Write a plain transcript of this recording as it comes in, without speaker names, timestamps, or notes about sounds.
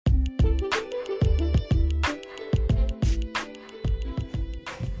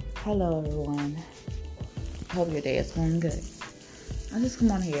Hello, everyone. Hope your day is going good. I'll just come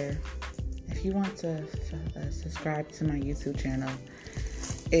on here. If you want to subscribe to my YouTube channel,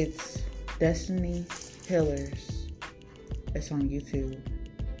 it's Destiny Healers. It's on YouTube.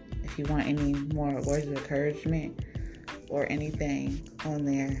 If you want any more words of encouragement or anything on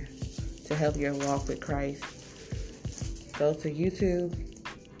there to help your walk with Christ, go to YouTube,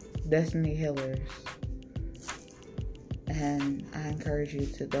 Destiny Healers. And I encourage you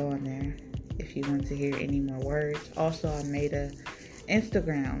to go on there if you want to hear any more words. Also, I made a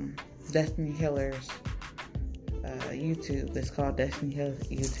Instagram, Destiny Healers YouTube. It's called Destiny Healers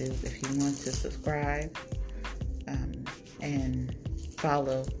YouTube. If you want to subscribe and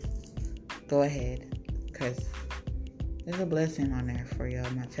follow, go ahead, because there's a blessing on there for y'all.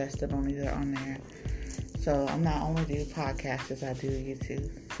 My testimonies are on there. So I'm not only do podcasts as I do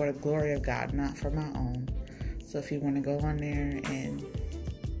YouTube for the glory of God, not for my own. So if you want to go on there and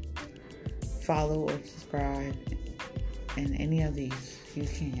follow or subscribe in any of these, you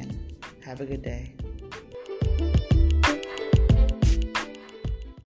can. Have a good day.